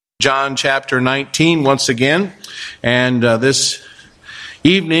John chapter 19 once again. And this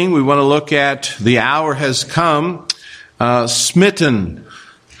evening we want to look at the hour has come. Smitten.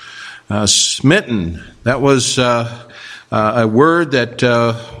 Smitten. That was a word that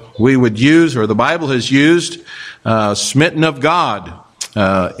we would use, or the Bible has used, smitten of God.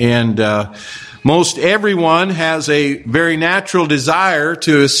 And most everyone has a very natural desire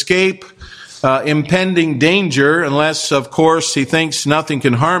to escape impending danger, unless, of course, he thinks nothing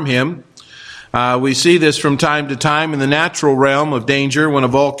can harm him. We see this from time to time in the natural realm of danger. When a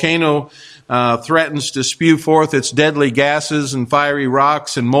volcano threatens to spew forth its deadly gases and fiery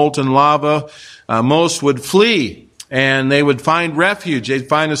rocks and molten lava, most would flee, and they would find refuge. They'd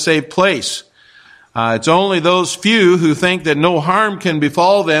find a safe place. It's only those few who think that no harm can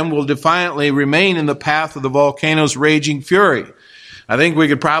befall them will defiantly remain in the path of the volcano's raging fury. I think we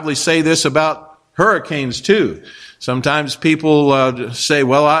could probably say this about hurricanes too. Sometimes people say,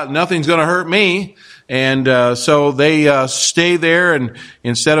 well, nothing's going to hurt me. And so they stay there, and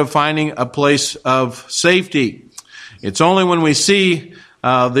instead of finding a place of safety. It's only when we see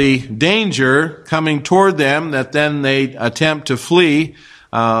the danger coming toward them that then they attempt to flee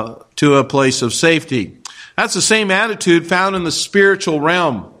to a place of safety. That's the same attitude found in the spiritual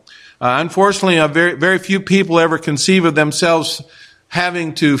realm. Unfortunately, very few people ever conceive of themselves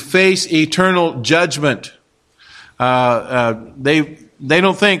having to face eternal judgment. They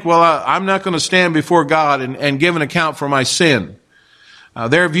don't think, well, I'm not going to stand before God and give an account for my sin.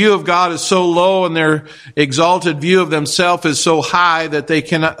 Their view of God is so low, and their exalted view of themselves is so high that they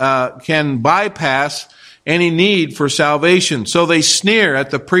can bypass any need for salvation. So they sneer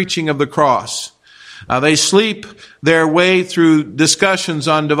at the preaching of the cross. They sleep their way through discussions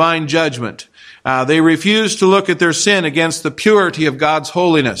on divine judgment. They refuse to look at their sin against the purity of God's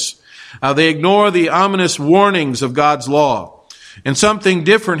holiness. They ignore the ominous warnings of God's law. And something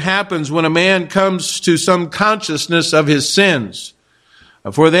different happens when a man comes to some consciousness of his sins.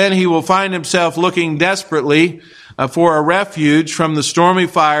 For then he will find himself looking desperately for a refuge from the stormy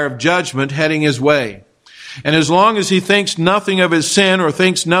fire of judgment heading his way. And as long as he thinks nothing of his sin or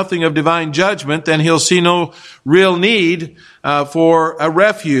thinks nothing of divine judgment, then he'll see no real need for a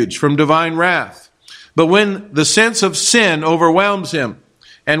refuge from divine wrath. But when the sense of sin overwhelms him,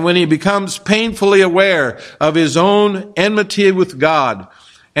 and when he becomes painfully aware of his own enmity with God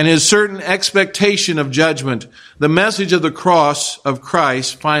and his certain expectation of judgment, the message of the cross of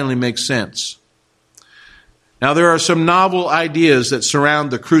Christ finally makes sense. Now, there are some novel ideas that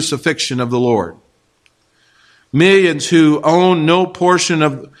surround the crucifixion of the Lord. Millions who own no portion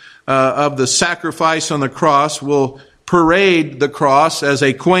of the sacrifice on the cross will parade the cross as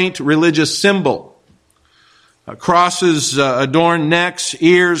a quaint religious symbol. Crosses adorn necks,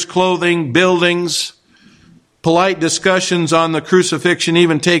 ears, clothing, buildings. Polite discussions on the crucifixion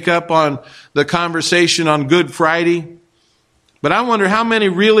even take up on the conversation on Good Friday. But I wonder how many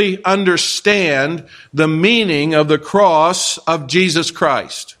really understand the meaning of the cross of Jesus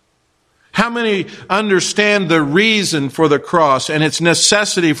Christ. How many understand the reason for the cross and its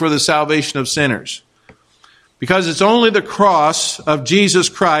necessity for the salvation of sinners? Because it's only the cross of Jesus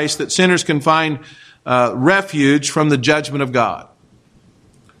Christ that sinners can find refuge from the judgment of God.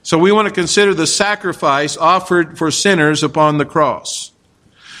 So we want to consider the sacrifice offered for sinners upon the cross.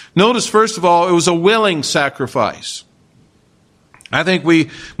 Notice, first of all, it was a willing sacrifice. I think we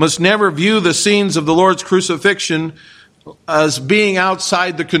must never view the scenes of the Lord's crucifixion as being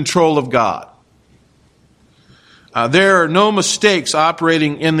outside the control of God. There are no mistakes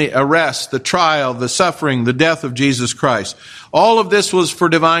operating in the arrest, the trial, the suffering, the death of Jesus Christ. All of this was for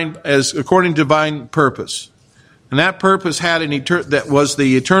according to divine purpose. And that purpose had that was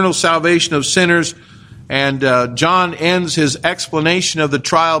the eternal salvation of sinners. And John ends his explanation of the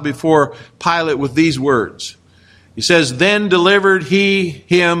trial before Pilate with these words. He says, "Then delivered he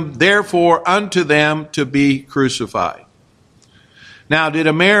him therefore unto them to be crucified." Now, did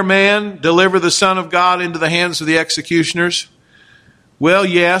a mere man deliver the Son of God into the hands of the executioners? Well,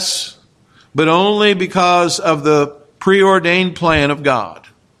 yes, but only because of the preordained plan of God.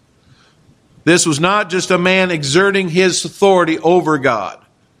 This was not just a man exerting his authority over God,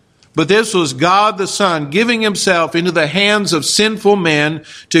 but this was God the Son giving himself into the hands of sinful men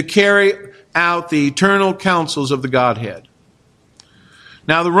to carry out the eternal counsels of the Godhead.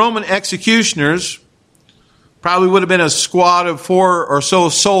 Now, the Roman executioners probably would have been a squad of 4 or so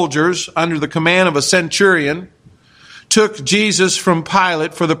soldiers under the command of a centurion, took Jesus from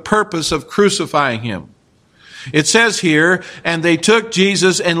Pilate for the purpose of crucifying him. It says here, "And they took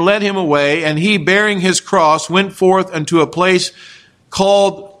Jesus and led him away, and he, bearing his cross, went forth unto a place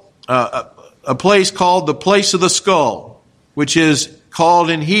called the place of the skull," which is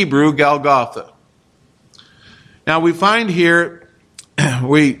called in Hebrew Golgotha. Now we find here,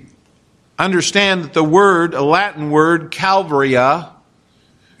 we understand that the word, a Latin word, Calvaria,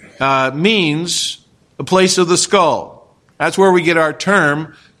 means a place of the skull. That's where we get our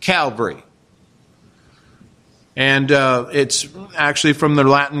term Calvary. And it's actually from the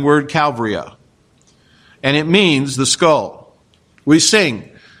Latin word Calvaria. And it means the skull. We sing,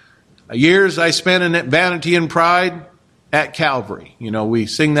 years I spent in vanity and pride at Calvary. You know, we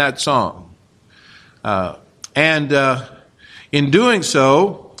sing that song. And in doing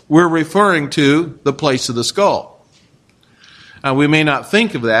so, we're referring to the place of the skull. We may not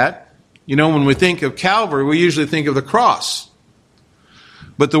think of that. You know, when we think of Calvary, we usually think of the cross.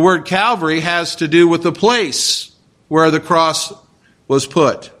 But the word Calvary has to do with the place where the cross was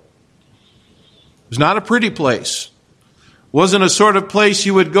put. It was not a pretty place. It wasn't a sort of place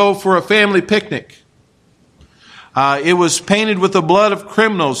you would go for a family picnic. It was painted with the blood of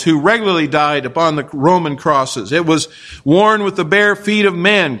criminals who regularly died upon the Roman crosses. It was worn with the bare feet of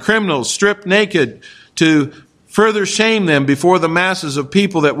men, criminals stripped naked to further shame them before the masses of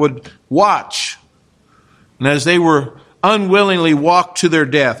people that would watch. And as they were unwillingly walked to their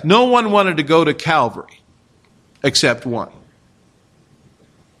death, no one wanted to go to Calvary except one.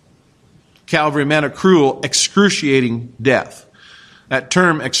 Calvary meant a cruel, excruciating death. That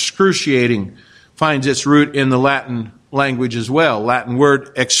term excruciating finds its root in the Latin language as well. Latin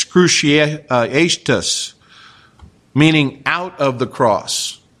word excruciatus, meaning out of the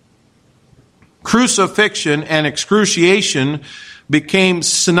cross. Crucifixion and excruciation became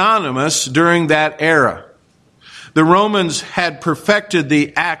synonymous during that era. The Romans had perfected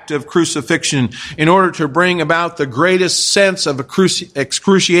the act of crucifixion in order to bring about the greatest sense of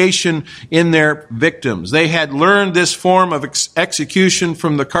excruciation in their victims. They had learned this form of execution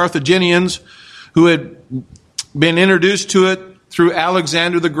from the Carthaginians, who had been introduced to it through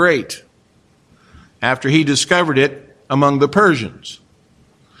Alexander the Great, after he discovered it among the Persians.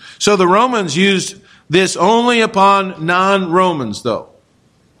 So the Romans used this only upon non-Romans, though.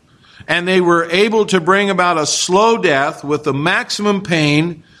 And they were able to bring about a slow death with the maximum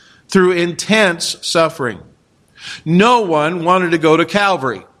pain through intense suffering. No one wanted to go to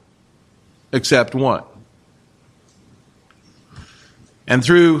Calvary except one. And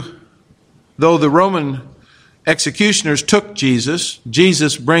though the Roman executioners took Jesus,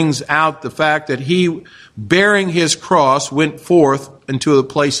 Jesus brings out the fact that he, bearing his cross, went forth into the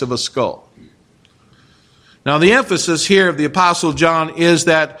place of a skull. Now, the emphasis here of the Apostle John is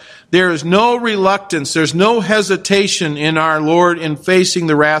that there is no reluctance, there's no hesitation in our Lord in facing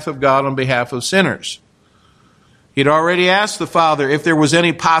the wrath of God on behalf of sinners. He'd already asked the Father if there was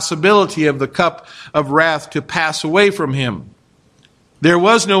any possibility of the cup of wrath to pass away from him. There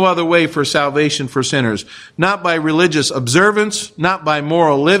was no other way for salvation for sinners, not by religious observance, not by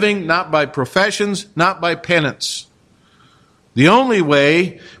moral living, not by professions, not by penance. The only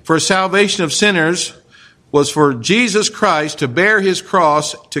way for salvation of sinners was for Jesus Christ to bear his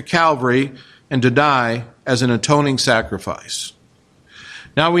cross to Calvary and to die as an atoning sacrifice.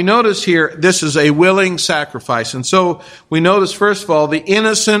 Now we notice here, this is a willing sacrifice. And so we notice, first of all, the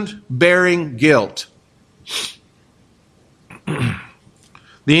innocent bearing guilt. The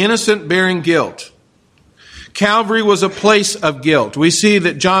innocent bearing guilt. Calvary was a place of guilt. We see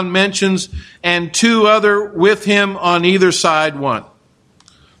that John mentions, and two other with him on either side one.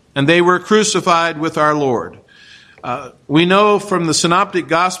 And they were crucified with our Lord. We know from the Synoptic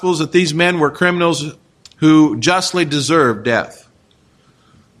Gospels that these men were criminals who justly deserved death.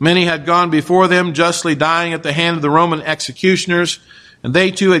 Many had gone before them, justly dying at the hand of the Roman executioners, and they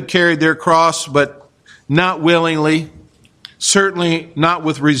too had carried their cross, but not willingly, certainly not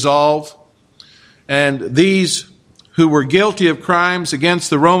with resolve. And these who were guilty of crimes against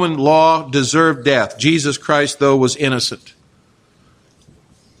the Roman law deserved death. Jesus Christ, though, was innocent.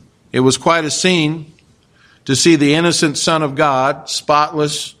 It was quite a scene to see the innocent Son of God,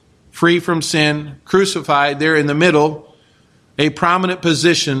 spotless, free from sin, crucified there in the middle, a prominent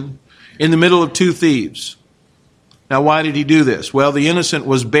position in the middle of two thieves. Now, why did he do this? Well, the innocent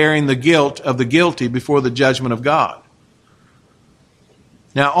was bearing the guilt of the guilty before the judgment of God.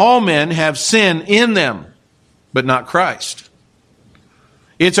 Now, all men have sin in them, but not Christ.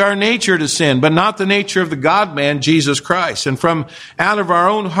 It's our nature to sin, but not the nature of the God-man, Jesus Christ. And from out of our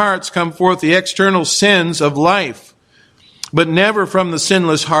own hearts come forth the external sins of life, but never from the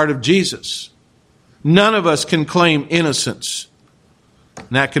sinless heart of Jesus. None of us can claim innocence.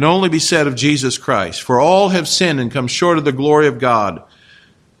 And that can only be said of Jesus Christ. For all have sinned and come short of the glory of God.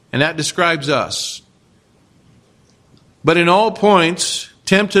 And that describes us. But in all points,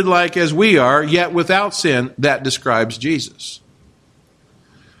 tempted like as we are, yet without sin, that describes Jesus.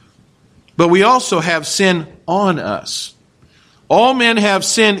 But we also have sin on us. All men have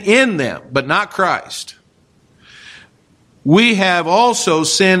sin in them, but not Christ. We have also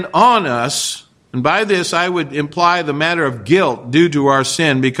sin on us, and by this I would imply the matter of guilt due to our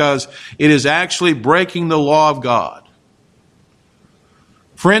sin, because it is actually breaking the law of God.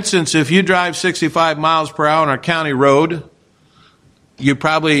 For instance, if you drive 65 miles per hour on a county road, you're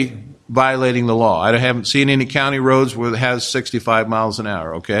probably violating the law. I haven't seen any county roads where it has 65 miles an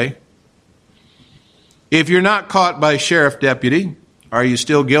hour, okay? If you're not caught by a sheriff deputy, are you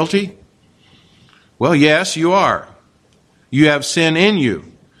still guilty? Well, yes, you are. You have sin in you.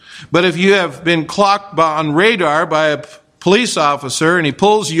 But if you have been clocked on radar by a police officer and he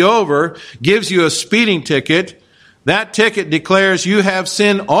pulls you over, gives you a speeding ticket, that ticket declares you have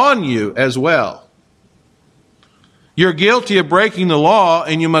sin on you as well. You're guilty of breaking the law,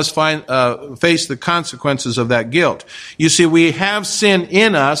 and you must face the consequences of that guilt. You see, we have sin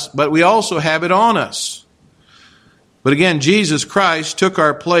in us, but we also have it on us. But again, Jesus Christ took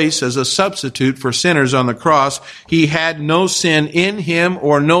our place as a substitute for sinners on the cross. He had no sin in him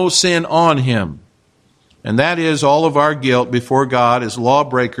or no sin on him. And that is all of our guilt before God as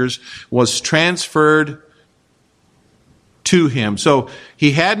lawbreakers was transferred to him. So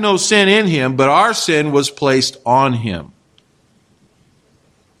he had no sin in him, but our sin was placed on him.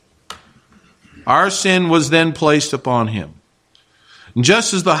 Our sin was then placed upon him. And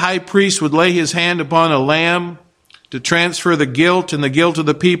just as the high priest would lay his hand upon a lamb to transfer the guilt and the guilt of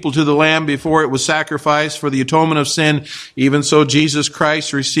the people to the lamb before it was sacrificed for the atonement of sin, even so Jesus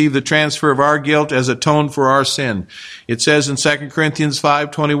Christ received the transfer of our guilt as atoned for our sin. It says in 2 Corinthians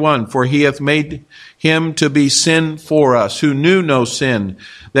 5:21, "For he hath made him to be sin for us, who knew no sin,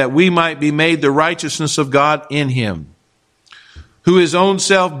 that we might be made the righteousness of God in him. Who his own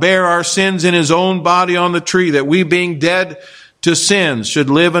self bare our sins in his own body on the tree, that we being dead to sins should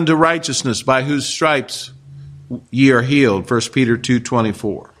live unto righteousness, by whose stripes ye are healed." 1 Peter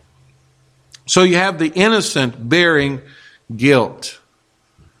 2:24. So you have the innocent bearing guilt.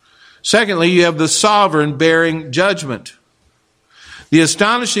 Secondly, you have the sovereign bearing judgment. The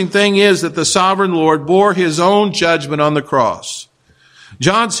astonishing thing is that the sovereign Lord bore his own judgment on the cross.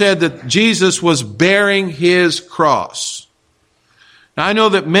 John said that Jesus was bearing his cross. Now, I know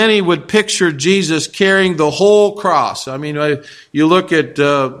that many would picture Jesus carrying the whole cross. I mean, you look at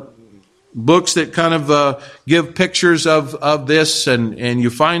books that kind of give pictures of this, and you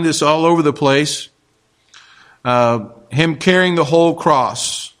find this all over the place. Him carrying the whole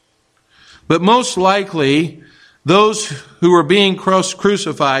cross. But most likely, those who were being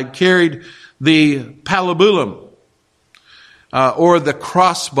crucified carried the palabulum, or the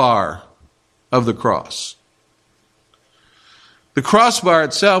crossbar of the cross. The crossbar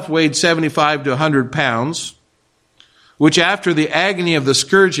itself weighed 75 to 100 pounds. Which after the agony of the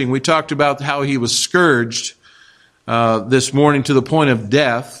scourging, we talked about how he was scourged this morning to the point of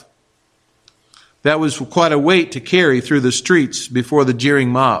death. That was quite a weight to carry through the streets before the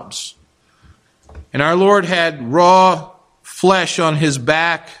jeering mobs. And our Lord had raw flesh on his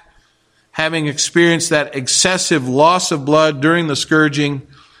back, having experienced that excessive loss of blood during the scourging,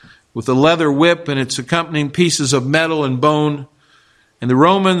 with the leather whip and its accompanying pieces of metal and bone. And the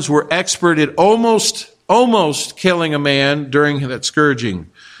Romans were expert at almost killing a man during that scourging,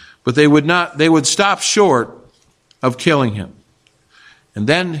 but they would stop short of killing him. And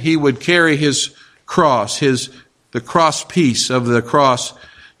then he would carry his cross, the cross piece of the cross,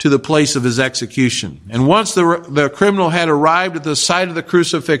 to the place of his execution. And once the criminal had arrived at the site of the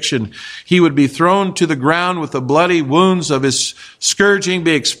crucifixion, he would be thrown to the ground with the bloody wounds of his scourging,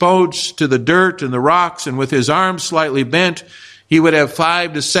 be exposed to the dirt and the rocks, and with his arms slightly bent, he would have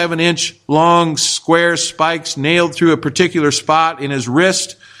 5 to 7 inch long square spikes nailed through a particular spot in his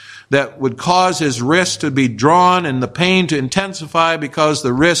wrist that would cause his wrist to be drawn and the pain to intensify because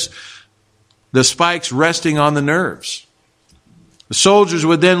the spikes resting on the nerves. The soldiers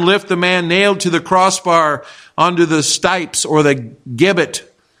would then lift the man nailed to the crossbar onto the stipes or the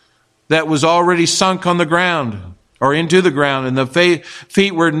gibbet that was already sunk on the ground or into the ground, and the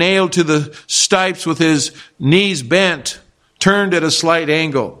feet were nailed to the stipes with his knees bent, turned at a slight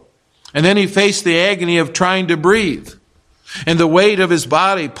angle. And then he faced the agony of trying to breathe, and the weight of his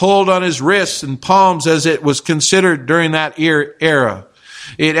body pulled on his wrists and palms as it was considered during that era.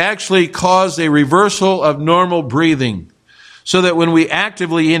 It actually caused a reversal of normal breathing, so that when we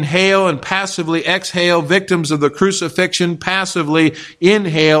actively inhale and passively exhale, victims of the crucifixion passively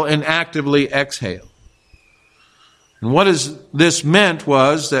inhale and actively exhale. And what this meant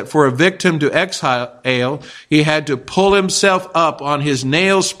was that for a victim to exhale, he had to pull himself up on his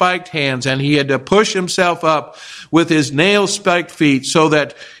nail-spiked hands, and he had to push himself up with his nail-spiked feet so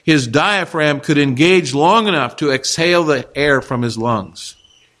that his diaphragm could engage long enough to exhale the air from his lungs.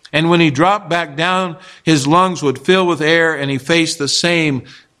 And when he dropped back down, his lungs would fill with air, and he faced the same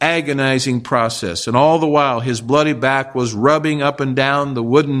agonizing process. And all the while, his bloody back was rubbing up and down the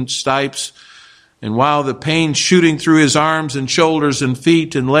wooden stipes, and while the pain shooting through his arms and shoulders and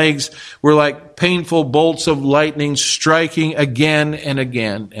feet and legs were like painful bolts of lightning striking again and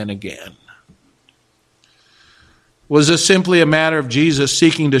again and again. Was this simply a matter of Jesus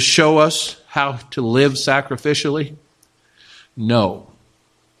seeking to show us how to live sacrificially? No.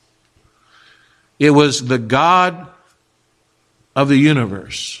 It was the God of the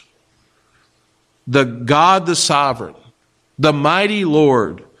universe, the God the sovereign, the mighty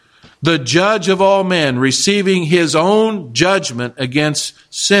Lord, the judge of all men, receiving his own judgment against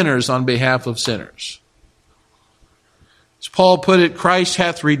sinners on behalf of sinners. As Paul put it, Christ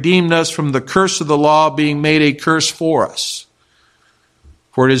hath redeemed us from the curse of the law, being made a curse for us.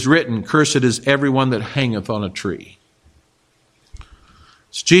 For it is written, cursed is everyone that hangeth on a tree.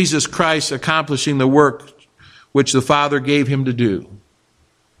 It's Jesus Christ accomplishing the work which the Father gave him to do.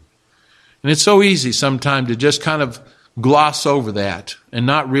 And it's so easy sometimes to just kind of gloss over that and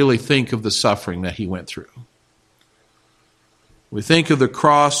not really think of the suffering that he went through. We think of the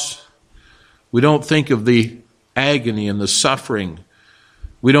cross. We don't think of the agony and the suffering.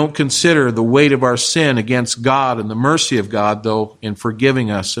 We don't consider the weight of our sin against God and the mercy of God, though, in forgiving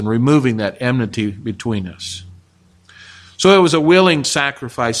us and removing that enmity between us. So it was a willing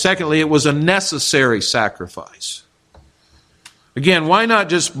sacrifice. Secondly, it was a necessary sacrifice. Again, why not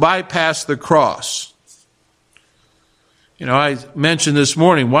just bypass the cross? I mentioned this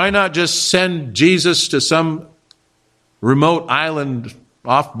morning, why not just send Jesus to some remote island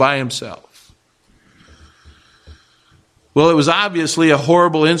off by himself? Well, it was obviously a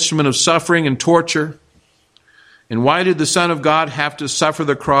horrible instrument of suffering and torture. And why did the Son of God have to suffer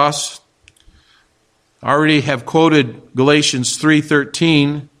the cross? I already have quoted Galatians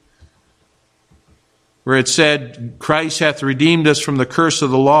 3:13, where it said, Christ hath redeemed us from the curse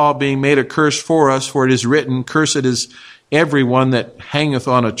of the law, being made a curse for us, for it is written, cursed is everyone that hangeth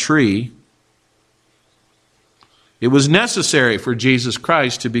on a tree. It was necessary for Jesus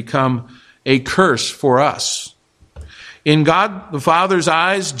Christ to become a curse for us. In God the Father's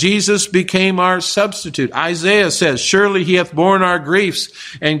eyes, Jesus became our substitute. Isaiah says, surely he hath borne our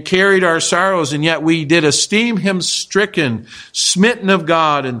griefs and carried our sorrows, and yet we did esteem him stricken, smitten of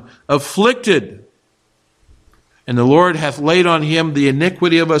God, and afflicted. And the Lord hath laid on him the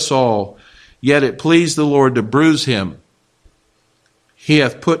iniquity of us all, yet it pleased the Lord to bruise him. He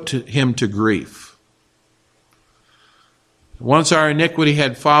hath put him to grief. Once our iniquity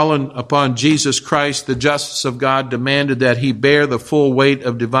had fallen upon Jesus Christ, the justice of God demanded that he bear the full weight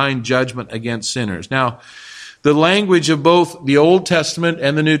of divine judgment against sinners. Now, the language of both the Old Testament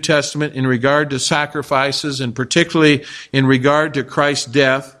and the New Testament in regard to sacrifices, and particularly in regard to Christ's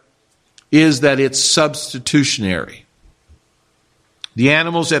death, is that it's substitutionary. The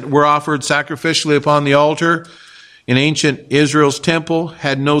animals that were offered sacrificially upon the altar in ancient Israel's temple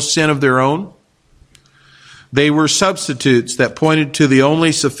had no sin of their own. They were substitutes that pointed to the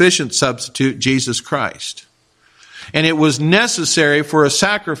only sufficient substitute, Jesus Christ. And it was necessary for a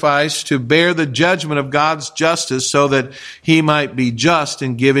sacrifice to bear the judgment of God's justice so that he might be just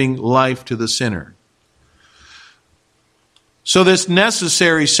in giving life to the sinner. So this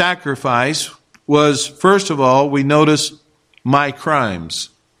necessary sacrifice was, first of all, we notice my crimes.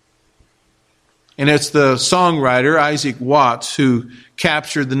 And it's the songwriter, Isaac Watts, who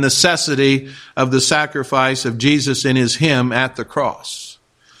captured the necessity of the sacrifice of Jesus in his hymn, At the Cross.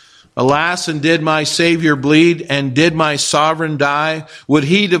 Alas, and did my Savior bleed, and did my sovereign die? Would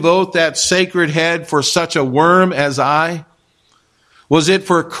he devote that sacred head for such a worm as I? Was it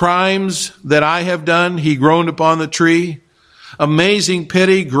for crimes that I have done he groaned upon the tree? Amazing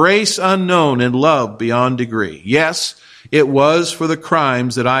pity, grace unknown, and love beyond degree. Yes, it was for the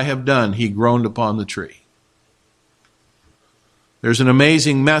crimes that I have done he groaned upon the tree. There's an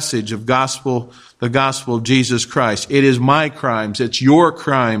amazing message of the gospel of Jesus Christ. It is my crimes, it's your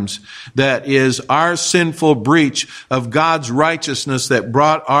crimes, that is our sinful breach of God's righteousness that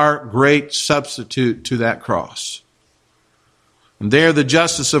brought our great substitute to that cross. And there the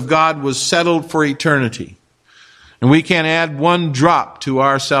justice of God was settled for eternity. And we can't add one drop to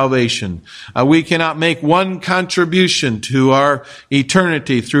our salvation. We cannot make one contribution to our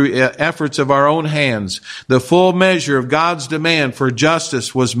eternity through efforts of our own hands. The full measure of God's demand for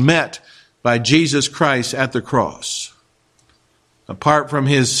justice was met by Jesus Christ at the cross. Apart from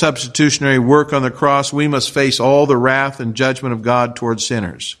his substitutionary work on the cross, we must face all the wrath and judgment of God towards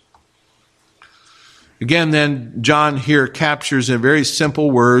sinners. Again, then, John here captures in very simple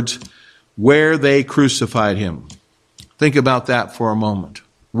words where they crucified him. Think about that for a moment.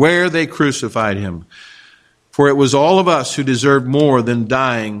 Where they crucified him. For it was all of us who deserved more than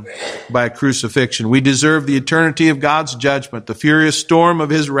dying by crucifixion. We deserve the eternity of God's judgment, the furious storm of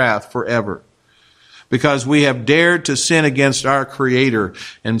his wrath forever, because we have dared to sin against our Creator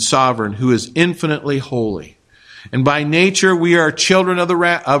and Sovereign, who is infinitely holy. And by nature we are children of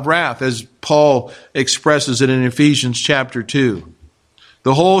wrath, as Paul expresses it in Ephesians chapter 2.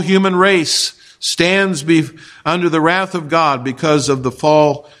 The whole human race stands under the wrath of God because of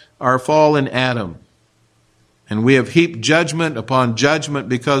our fall in Adam. And we have heaped judgment upon judgment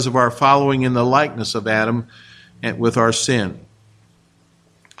because of our following in the likeness of Adam and with our sin.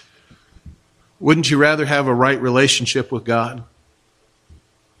 Wouldn't you rather have a right relationship with God?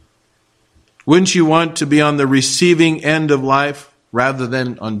 Wouldn't you want to be on the receiving end of life rather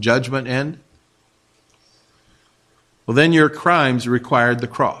than on judgment end? Well, then your crimes required the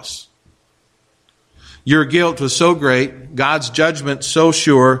cross. Your guilt was so great, God's judgment so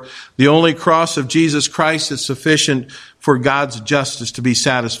sure, the only cross of Jesus Christ is sufficient for God's justice to be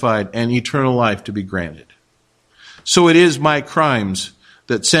satisfied and eternal life to be granted. So it is my crimes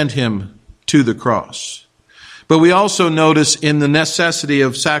that sent him to the cross. But we also notice in the necessity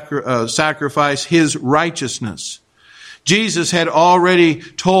of sacrifice his righteousness. Jesus had already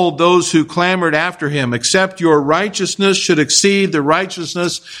told those who clamored after him, "Except your righteousness should exceed the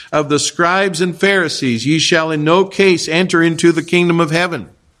righteousness of the scribes and Pharisees, ye shall in no case enter into the kingdom of heaven."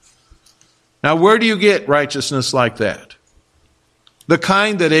 Now, where do you get righteousness like that? The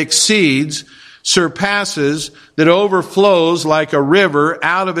kind that exceeds, surpasses, that overflows like a river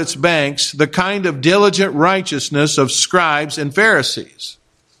out of its banks, the kind of diligent righteousness of scribes and Pharisees.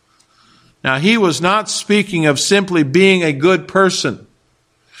 Now, he was not speaking of simply being a good person.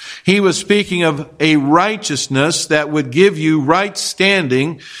 He was speaking of a righteousness that would give you right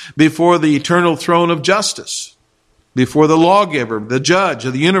standing before the eternal throne of justice, before the lawgiver, the judge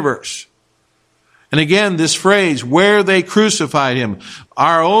of the universe. And again, this phrase, where they crucified him,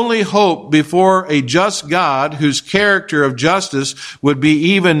 our only hope before a just God whose character of justice would be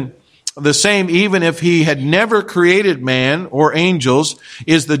even the same even if he had never created man or angels,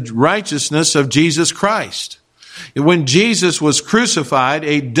 is the righteousness of Jesus Christ. When Jesus was crucified,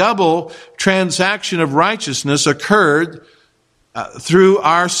 a double transaction of righteousness occurred through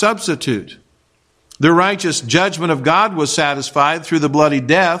our substitute. The righteous judgment of God was satisfied through the bloody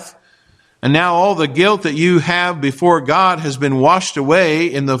death, and now all the guilt that you have before God has been washed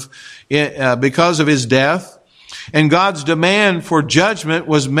away because of his death. And God's demand for judgment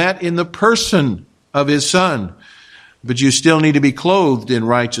was met in the person of his Son. But you still need to be clothed in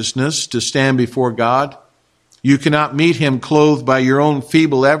righteousness to stand before God. You cannot meet him clothed by your own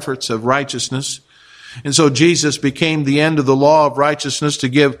feeble efforts of righteousness. And so Jesus became the end of the law of righteousness to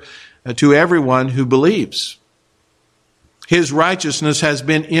give to everyone who believes. His righteousness has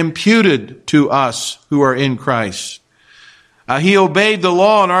been imputed to us who are in Christ. He obeyed the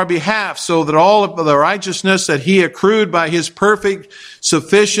law on our behalf so that all of the righteousness that he accrued by his perfect,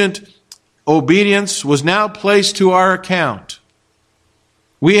 sufficient obedience was now placed to our account.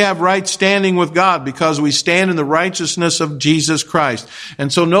 We have right standing with God because we stand in the righteousness of Jesus Christ.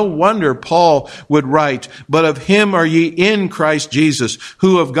 And so no wonder Paul would write, "But of him are ye in Christ Jesus,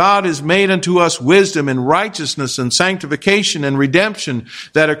 who of God is made unto us wisdom and righteousness and sanctification and redemption,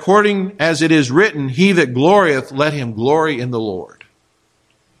 that according as it is written, he that glorieth, let him glory in the Lord."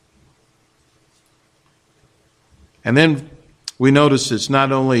 And then we notice it's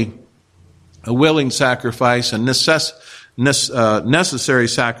not only a willing sacrifice, a necessary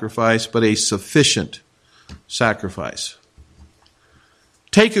sacrifice, but a sufficient sacrifice.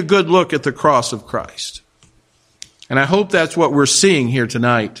 Take a good look at the cross of Christ. And I hope that's what we're seeing here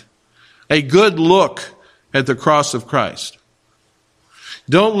tonight. A good look at the cross of Christ.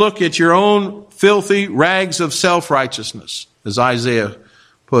 Don't look at your own filthy rags of self-righteousness, as Isaiah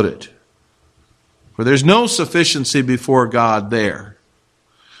put it. For there's no sufficiency before God there.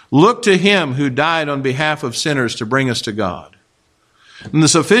 Look to him who died on behalf of sinners to bring us to God. And the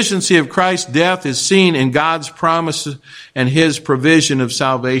sufficiency of Christ's death is seen in God's promise and his provision of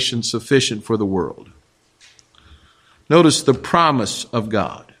salvation sufficient for the world. Notice the promise of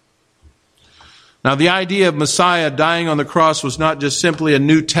God. Now, the idea of Messiah dying on the cross was not just simply a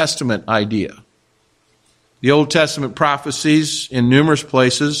New Testament idea. The Old Testament prophecies in numerous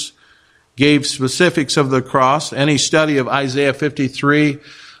places gave specifics of the cross. Any study of Isaiah 53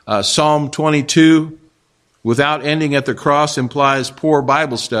 Psalm 22, without ending at the cross, implies poor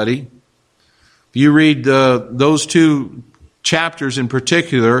Bible study. If you read those two chapters in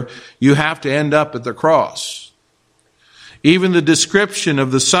particular, you have to end up at the cross. Even the description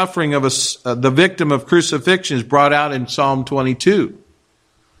of the suffering of the victim of crucifixion is brought out in Psalm 22.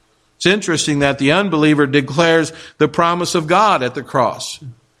 It's interesting that the unbeliever declares the promise of God at the cross.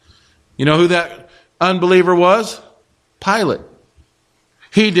 You know who that unbeliever was? Pilate.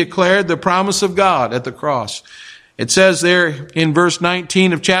 He declared the promise of God at the cross. It says there in verse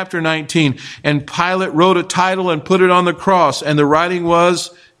 19 of chapter 19, and Pilate wrote a title and put it on the cross, and the writing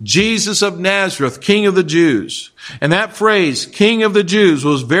was, Jesus of Nazareth, King of the Jews. And that phrase, King of the Jews,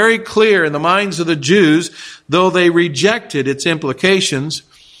 was very clear in the minds of the Jews, though they rejected its implications.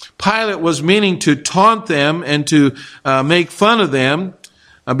 Pilate was meaning to taunt them and to make fun of them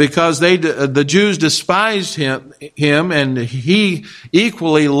because the Jews despised him and he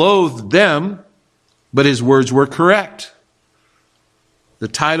equally loathed them. But his words were correct. The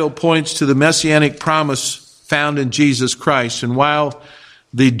title points to the messianic promise found in Jesus Christ. And while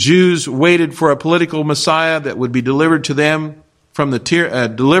the Jews waited for a political Messiah that would be delivered to them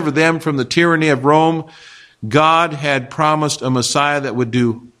deliver them from the tyranny of Rome, God had promised a Messiah that would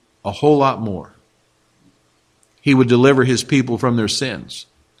do a whole lot more. He would deliver his people from their sins.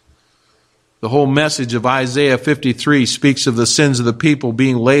 The whole message of Isaiah 53 speaks of the sins of the people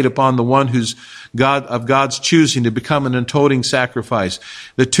being laid upon the one who's of God's choosing to become an atoning sacrifice.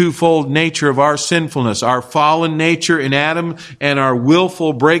 The twofold nature of our sinfulness, our fallen nature in Adam and our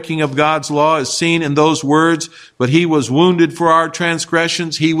willful breaking of God's law is seen in those words, but he was wounded for our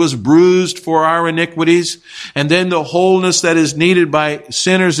transgressions, he was bruised for our iniquities. And then the wholeness that is needed by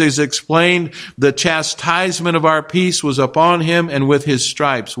sinners is explained. The chastisement of our peace was upon him, and with his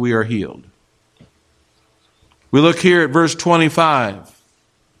stripes we are healed. We look here at verse 25.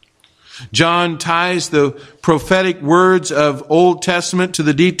 John ties the prophetic words of Old Testament to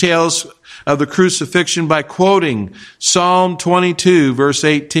the details of the crucifixion by quoting Psalm 22, verse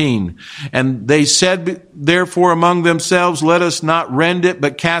 18. And they said, therefore, among themselves, let us not rend it,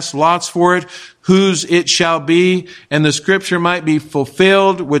 but cast lots for it, whose it shall be. And the scripture might be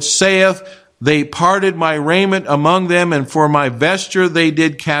fulfilled, which saith, they parted my raiment among them, and for my vesture they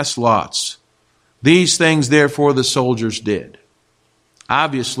did cast lots. These things, therefore, the soldiers did.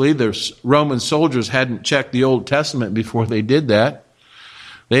 Obviously, the Roman soldiers hadn't checked the Old Testament before they did that.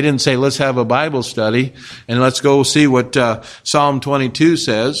 They didn't say, let's have a Bible study and let's go see what Psalm 22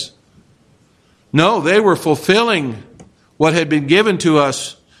 says. No, they were fulfilling what had been given to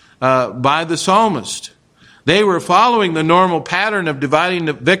us by the psalmist. They were following the normal pattern of dividing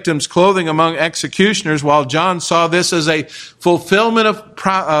the victim's clothing among executioners, while John saw this as a fulfillment of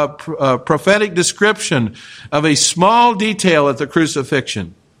prophetic description of a small detail at the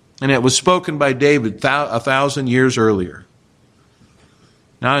crucifixion. And it was spoken by David 1,000 years earlier.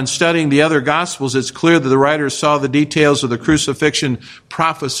 Now, in studying the other Gospels, it's clear that the writers saw the details of the crucifixion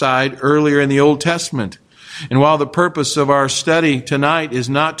prophesied earlier in the Old Testament. And while the purpose of our study tonight is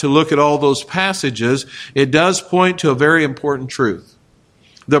not to look at all those passages, it does point to a very important truth.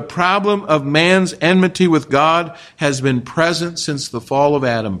 The problem of man's enmity with God has been present since the fall of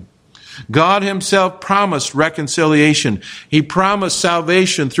Adam. God himself promised reconciliation. He promised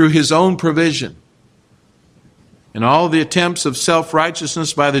salvation through his own provision. And all the attempts of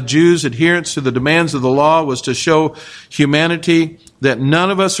self-righteousness by the Jews' adherence to the demands of the law was to show humanity that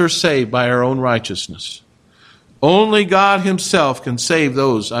none of us are saved by our own righteousness. Only God himself can save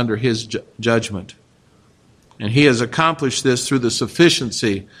those under his judgment. And he has accomplished this through the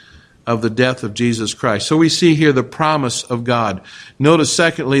sufficiency of the death of Jesus Christ. So we see here the promise of God. Notice,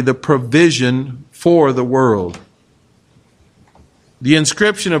 secondly, the provision for the world. The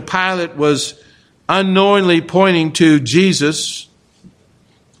inscription of Pilate was unknowingly pointing to Jesus,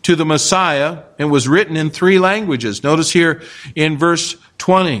 to the Messiah, and was written in 3 languages. Notice here in verse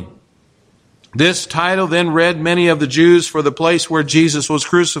 20. This title then read many of the Jews, for the place where Jesus was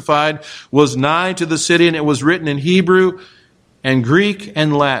crucified was nigh to the city, and it was written in Hebrew and Greek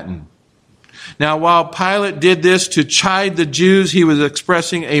and Latin. Now, while Pilate did this to chide the Jews, he was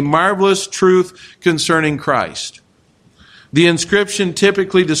expressing a marvelous truth concerning Christ. The inscription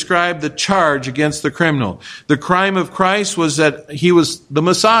typically described the charge against the criminal. The crime of Christ was that he was the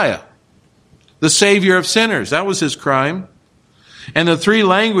Messiah, the Savior of sinners. That was his crime. And the 3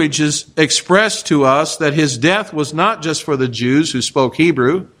 languages expressed to us that his death was not just for the Jews who spoke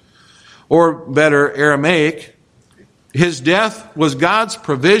Hebrew, or better, Aramaic. His death was God's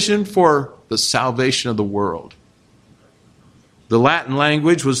provision for the salvation of the world. The Latin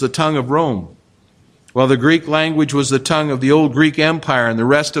language was the tongue of Rome. Well, the Greek language was the tongue of the old Greek Empire and the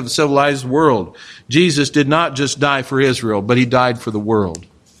rest of the civilized world. Jesus did not just die for Israel, but he died for the world.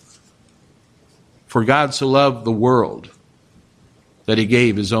 For God so loved the world that he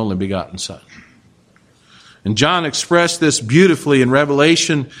gave his only begotten Son. And John expressed this beautifully in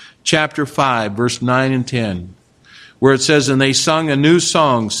Revelation chapter 5, verse 9 and 10, where it says, "And they sung a new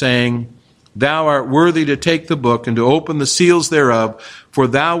song, saying, Thou art worthy to take the book and to open the seals thereof, for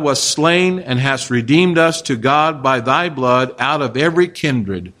thou wast slain and hast redeemed us to God by thy blood out of every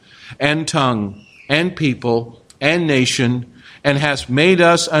kindred and tongue and people and nation, and hast made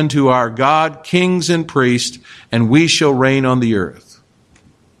us unto our God kings and priests, and we shall reign on the earth."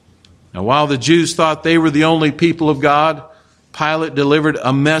 Now, while the Jews thought they were the only people of God, Pilate delivered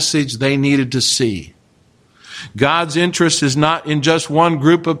a message they needed to see. God's interest is not in just one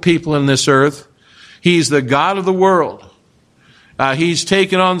group of people in this earth. He's the God of the world. He's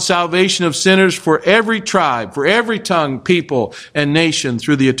taken on salvation of sinners for every tribe, for every tongue, people, and nation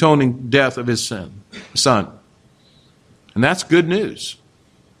through the atoning death of his Son. And that's good news.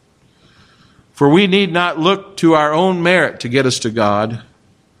 For we need not look to our own merit to get us to God.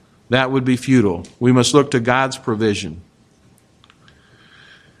 That would be futile. We must look to God's provision.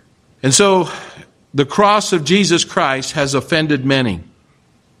 And so, the cross of Jesus Christ has offended many.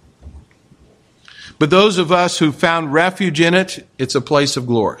 But those of us who found refuge in it, it's a place of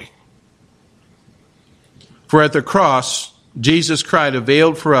glory. For at the cross, Jesus Christ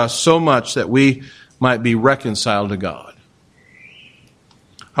availed for us so much that we might be reconciled to God.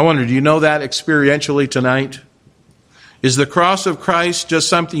 I wonder, do you know that experientially tonight? Is the cross of Christ just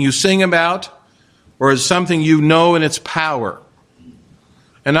something you sing about, or is it something you know in its power?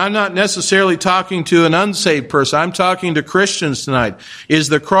 And I'm not necessarily talking to an unsaved person. I'm talking to Christians tonight. Is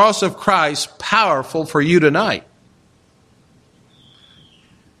the cross of Christ powerful for you tonight?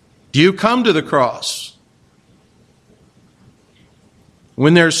 Do you come to the cross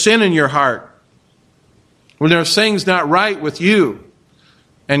when there's sin in your heart, when there's things not right with you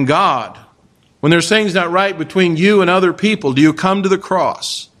and God, when there's things not right between you and other people? Do you come to the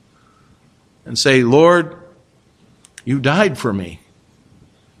cross and say, Lord, you died for me?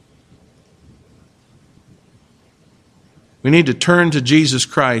 We need to turn to Jesus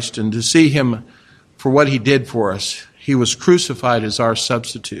Christ and to see him for what he did for us. He was crucified as our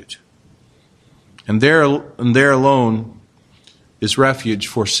substitute. And there alone is refuge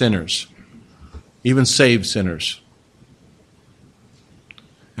for sinners, even saved sinners.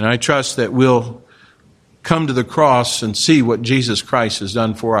 And I trust that we'll come to the cross and see what Jesus Christ has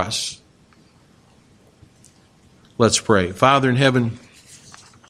done for us. Let's pray. Father in heaven,